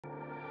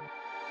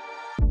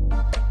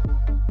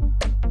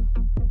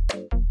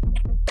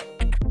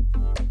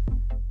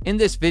In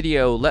this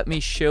video, let me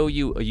show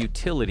you a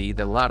utility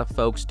that a lot of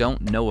folks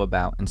don't know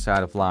about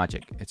inside of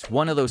Logic. It's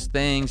one of those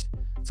things,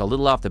 it's a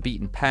little off the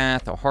beaten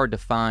path or hard to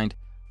find,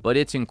 but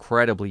it's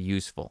incredibly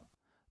useful.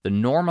 The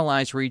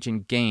Normalize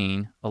region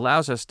gain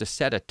allows us to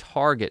set a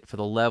target for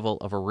the level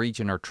of a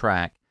region or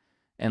track,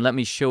 and let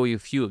me show you a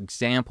few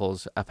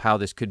examples of how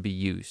this could be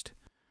used.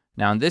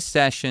 Now in this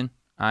session,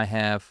 I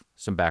have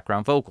some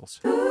background vocals.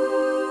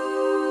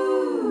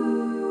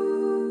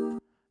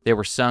 They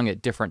were sung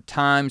at different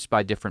times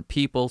by different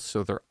people,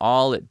 so they're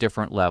all at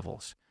different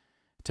levels.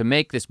 To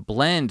make this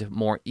blend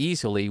more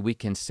easily, we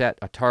can set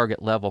a target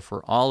level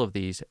for all of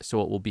these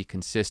so it will be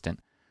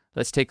consistent.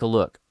 Let's take a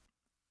look.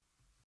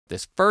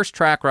 This first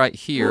track right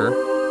here,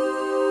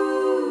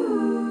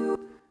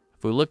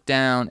 if we look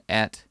down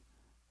at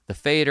the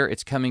fader,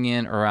 it's coming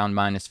in around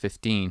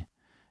 -15,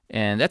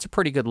 and that's a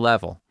pretty good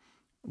level.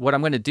 What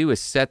I'm going to do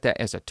is set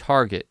that as a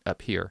target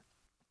up here.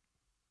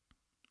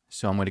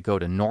 So I'm going to go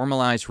to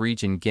Normalize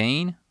Region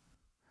Gain.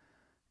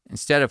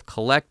 Instead of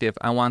collective,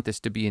 I want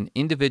this to be an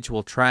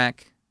individual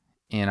track,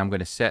 and I'm going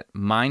to set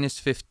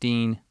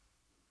 -15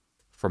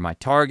 for my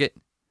target,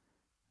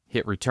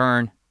 hit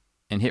return,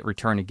 and hit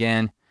return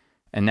again.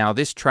 And now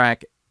this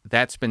track,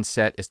 that's been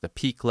set as the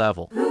peak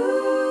level.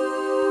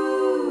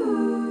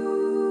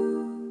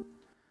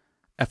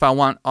 If I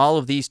want all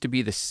of these to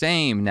be the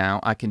same now,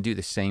 I can do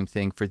the same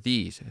thing for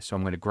these. So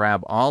I'm going to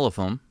grab all of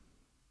them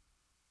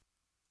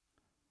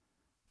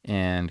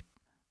and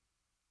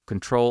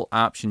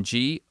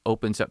Control-Option-G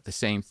opens up the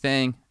same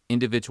thing.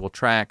 Individual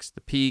tracks, the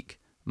peak,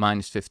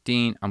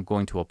 -15, I'm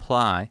going to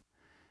apply.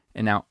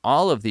 And now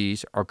all of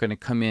these are going to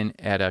come in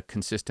at a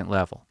consistent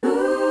level.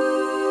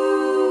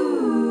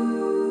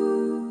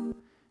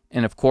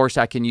 And of course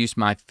I can use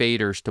my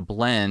faders to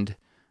blend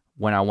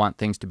when I want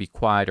things to be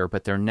quieter,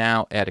 but they're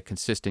now at a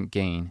consistent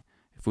gain.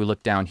 If we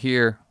look down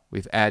here,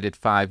 we've added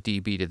 5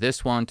 dB to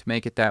this one to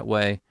make it that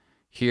way.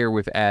 Here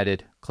we've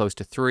added close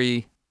to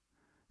 3,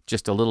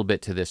 just a little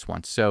bit to this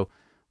one. So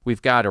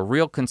we've got a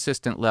real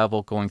consistent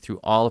level going through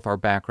all of our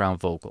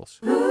background vocals.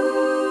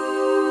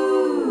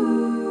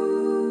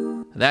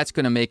 That's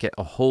going to make it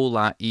a whole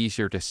lot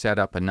easier to set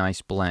up a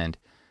nice blend.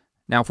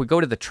 Now if we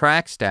go to the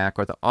track stack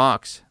or the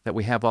aux that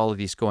we have all of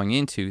these going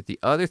into, the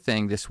other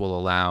thing this will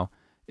allow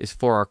is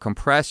for our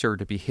compressor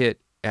to be hit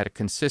at a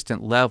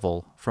consistent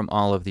level from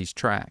all of these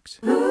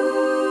tracks.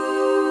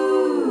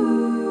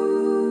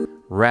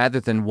 Rather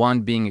than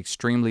one being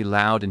extremely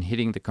loud and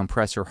hitting the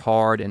compressor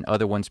hard and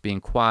other ones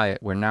being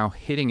quiet, we're now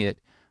hitting it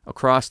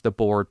across the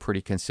board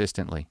pretty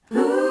consistently.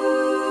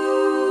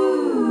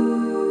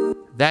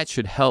 That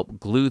should help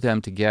glue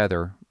them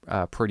together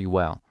pretty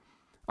well.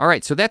 All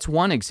right, so that's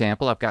one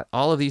example. I've got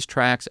all of these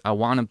tracks. I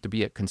want them to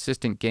be at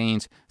consistent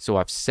gains, so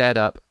I've set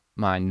up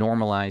my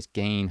Normalize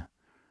Gain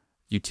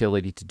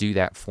utility to do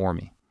that for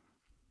me.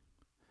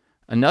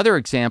 Another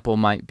example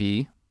might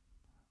be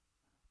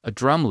a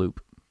drum loop.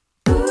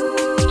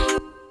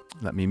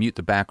 Let me mute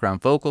the background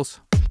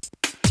vocals.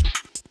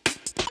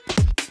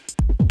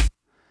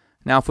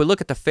 Now if we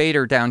look at the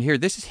fader down here,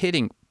 this is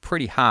hitting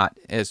pretty hot,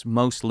 as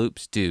most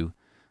loops do.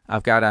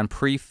 I've got on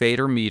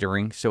pre-fader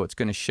metering, so it's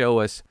going to show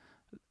us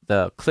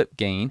the clip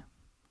gain,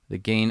 the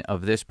gain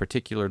of this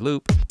particular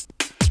loop.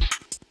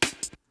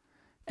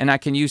 And I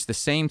can use the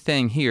same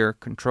thing here,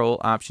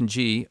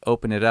 Control-Option-G,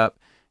 open it up,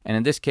 and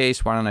in this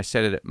case, why don't I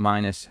set it at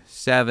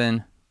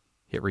 -7,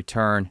 hit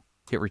return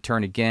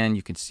again.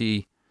 You can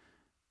see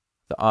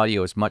the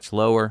audio is much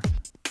lower.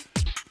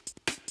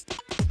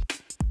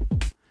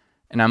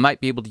 And I might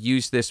be able to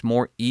use this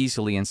more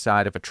easily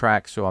inside of a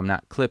track so I'm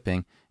not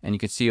clipping. And you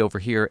can see over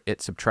here,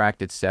 it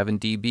subtracted 7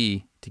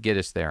 dB to get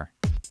us there.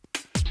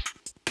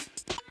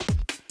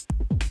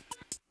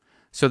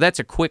 So that's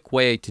a quick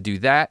way to do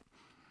that.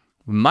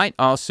 We might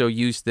also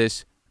use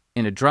this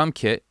in a drum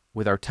kit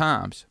with our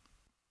toms.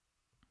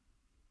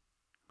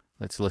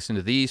 Let's listen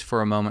to these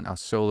for a moment. I'll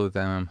solo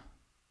them.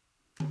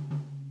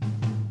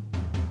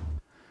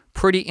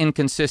 Pretty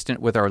inconsistent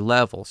with our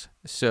levels.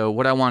 So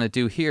what I want to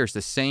do here is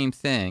the same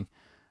thing.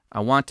 I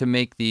want to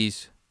make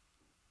these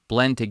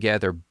blend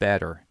together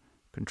better.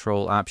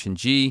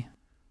 Control-Option-G.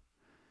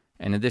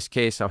 And in this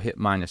case, I'll hit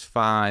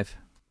 -5.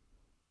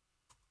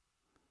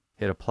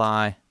 Hit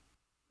apply.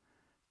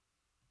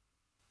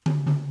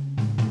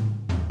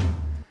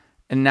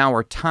 And now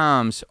our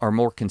toms are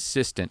more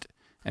consistent.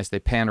 As they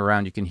pan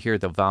around, you can hear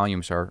the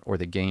volumes or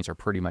the gains are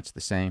pretty much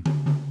the same.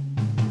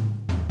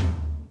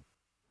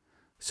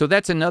 So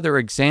that's another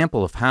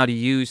example of how to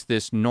use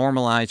this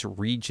Normalize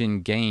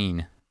Region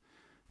Gain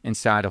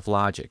inside of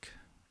Logic.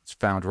 It's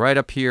found right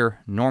up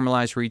here,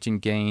 Normalize Region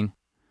Gain,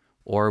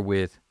 or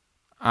with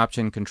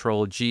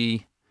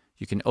Option-Control-G.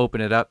 You can open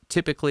it up.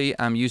 Typically,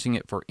 I'm using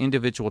it for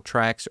individual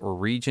tracks or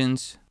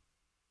regions.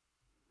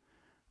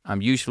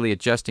 I'm usually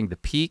adjusting the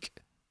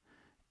peak,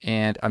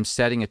 and I'm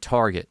setting a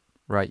target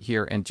right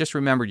here. And just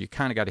remember, you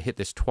kind of got to hit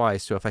this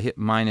twice. So if I hit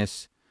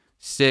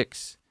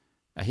 -6,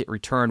 I hit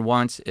return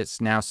once, it's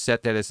now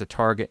set that as a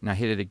target, and I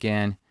hit it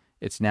again,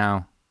 it's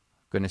now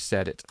going to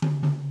set it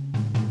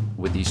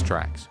with these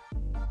tracks.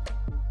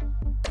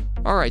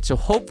 Alright, so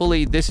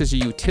hopefully this is a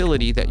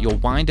utility that you'll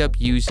wind up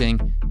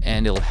using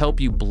and it'll help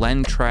you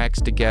blend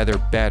tracks together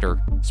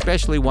better,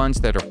 especially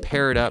ones that are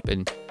paired up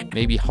and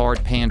maybe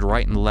hard panned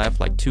right and left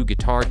like two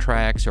guitar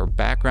tracks or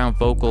background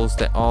vocals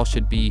that all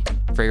should be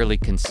fairly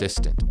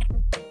consistent.